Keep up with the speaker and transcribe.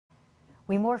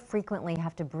We more frequently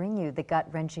have to bring you the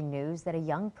gut-wrenching news that a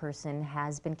young person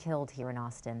has been killed here in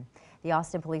Austin. The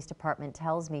Austin Police Department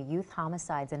tells me youth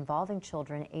homicides involving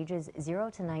children ages 0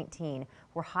 to 19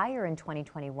 were higher in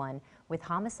 2021, with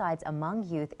homicides among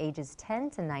youth ages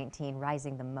 10 to 19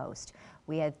 rising the most.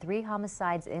 We had 3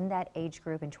 homicides in that age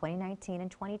group in 2019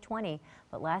 and 2020,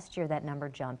 but last year that number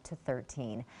jumped to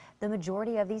 13. The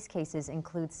majority of these cases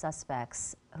include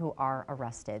suspects who are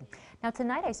arrested. Now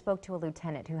tonight I spoke to a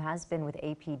lieutenant who has been with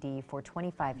APD for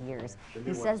 25 years.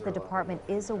 He says the department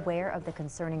is aware of the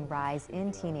concerning rise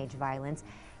in teenage violence.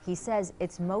 He says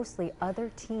it's mostly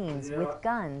other teens with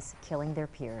guns killing their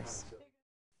peers.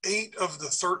 8 of the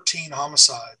 13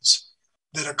 homicides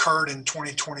that occurred in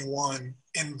 2021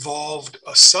 involved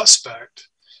a suspect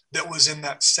that was in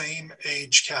that same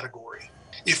age category.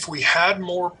 If we had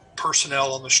more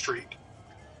personnel on the street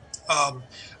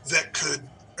that could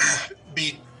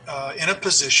be in a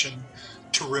position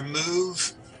to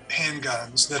remove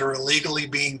handguns that are illegally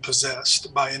being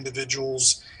possessed by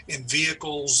individuals in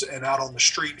vehicles and out on the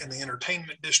street in the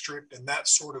entertainment district and that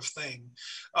sort of thing,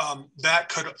 that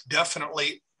could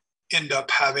definitely end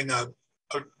up having a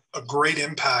great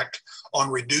impact on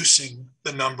reducing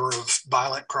the number of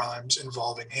violent crimes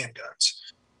involving handguns.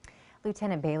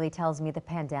 Lieutenant Bailey tells me the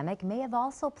pandemic may have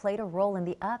also played a role in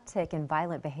the uptick in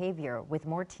violent behavior, with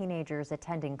more teenagers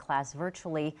attending class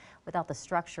virtually without the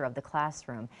structure of the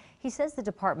classroom. He says the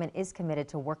department is committed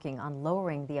to working on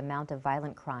lowering the amount of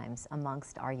violent crimes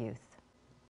amongst our youth.